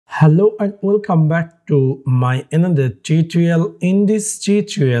Hello and welcome back to my another tutorial. In this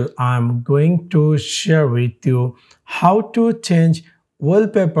tutorial I'm going to share with you how to change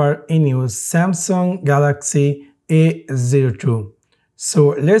wallpaper in your Samsung Galaxy A02.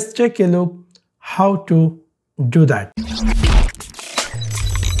 So let's take a look how to do that.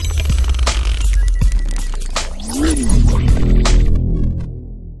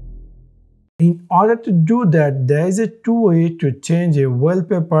 In order to do that, there is a two way to change a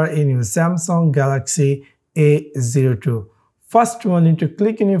wallpaper in your Samsung Galaxy A02. First one, you need to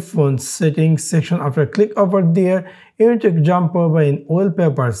click in your phone settings section. After click over there, you need to jump over in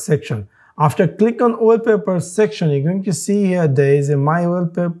wallpaper section. After click on wallpaper section, you're going to see here there is a my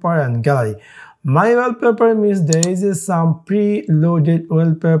wallpaper and gallery. My wallpaper means there is some preloaded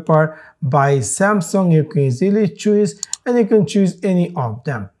wallpaper by Samsung. You can easily choose and you can choose any of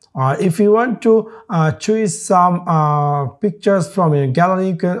them. Or if you want to choose some pictures from your gallery,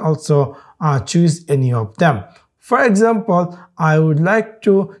 you can also choose any of them. For example, I would like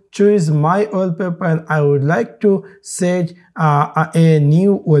to choose my wallpaper and I would like to set a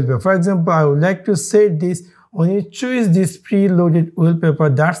new wallpaper. For example, I would like to set this. When you choose this preloaded wallpaper,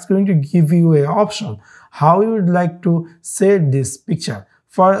 that's going to give you an option how you would like to set this picture.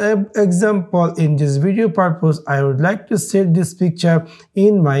 For example, in this video purpose, I would like to set this picture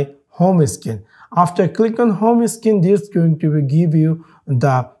in my home screen. After click on home screen, this is going to give you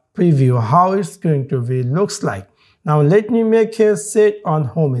the preview, how it's going to be looks like. Now let me make a set on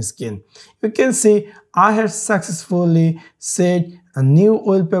home screen. You can see I have successfully set a new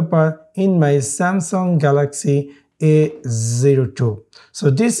wallpaper in my Samsung Galaxy A02. So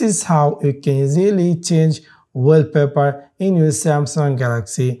this is how you can easily change wallpaper in your Samsung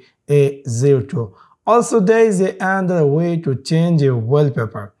Galaxy A02. Also, there is another way to change your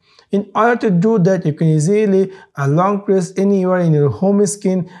wallpaper. In order to do that, you can easily long press anywhere in your home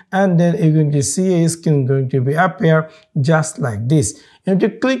screen and then you're going to see a screen going to be appear just like this. You have to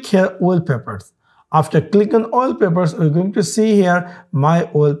click here wallpapers. After click on wallpapers, we're going to see here my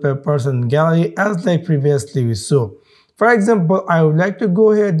wallpapers and gallery as like previously we saw. For example, I would like to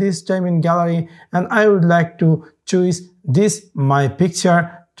go here this time in gallery and I would like to choose this my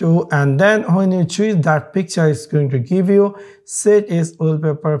picture too, and then when you choose that picture, it's going to give you set as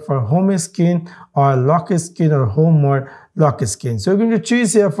wallpaper for home screen or lock screen or home or lock screen. So you're going to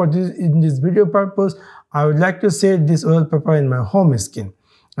choose here for this in this video purpose. I would like to set this wallpaper in my home screen.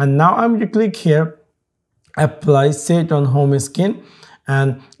 And now I'm going to click here apply set on home screen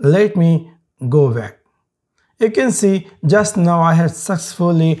and let me go back. You can see just now I have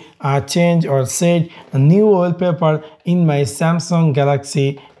successfully changed or set a new wallpaper in my Samsung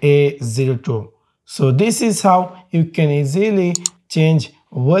Galaxy A02. So this is how you can easily change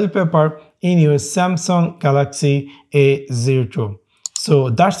wallpaper in your Samsung Galaxy A02. So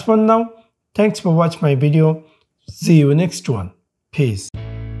that's for now. Thanks for watching my video. See you next one. Peace.